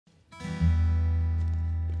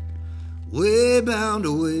We're bound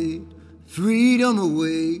to wait, freedom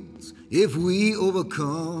awaits if we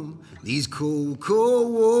overcome these cold,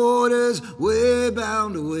 cold waters. We're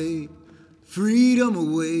bound to wait, freedom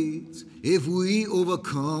awaits if we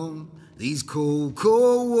overcome these cold,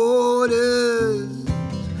 cold waters.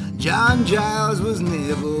 John Giles was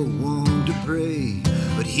never one to pray,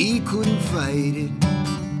 but he couldn't fight it.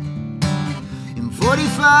 In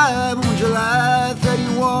 45 on July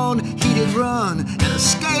 31, he did run and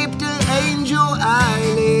escaped to Angel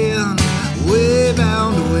Island. We're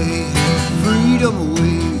bound to wait, freedom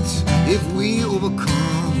awaits if we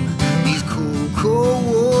overcome these cold, cold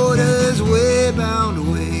waters. We're bound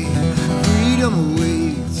to wait, freedom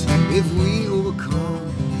awaits if we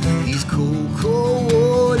overcome these cold, cold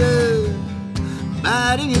waters.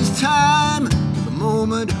 Biding his time, the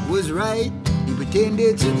moment was right. He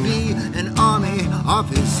pretended to be an army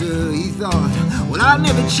officer. He thought, well, I'll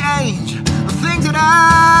never change the things that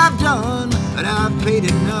I've done, but I've paid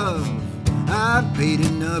enough, I've paid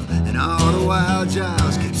enough. And all the while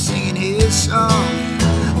Giles kept singing his song.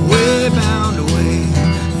 We're bound to wait,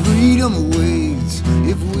 freedom awaits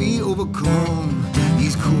if we overcome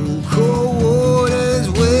these cold, cold waters.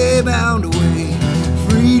 We're bound to wait,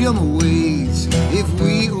 freedom awaits if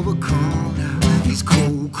we overcome these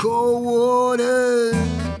cold, cold waters.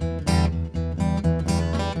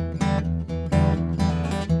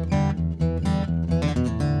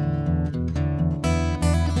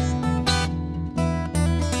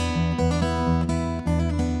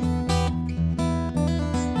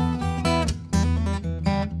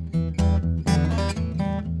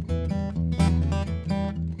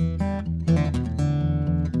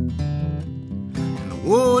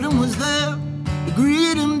 The warden was there to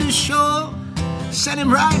greet him to shore, set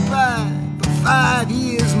him right by for 5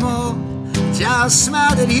 years more. Giles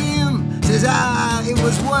smiled at him, says, it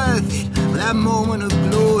was worth it for that moment of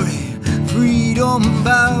glory, freedom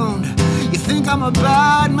bound. You think I'm a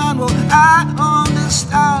bad man? Well, I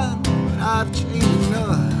understand, but I've changed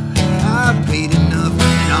enough, I've paid enough.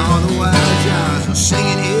 And all the while Giles was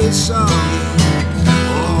singing his song.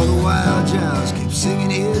 All the while Giles kept singing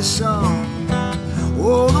his song.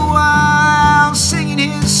 All the while singing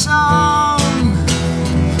his song.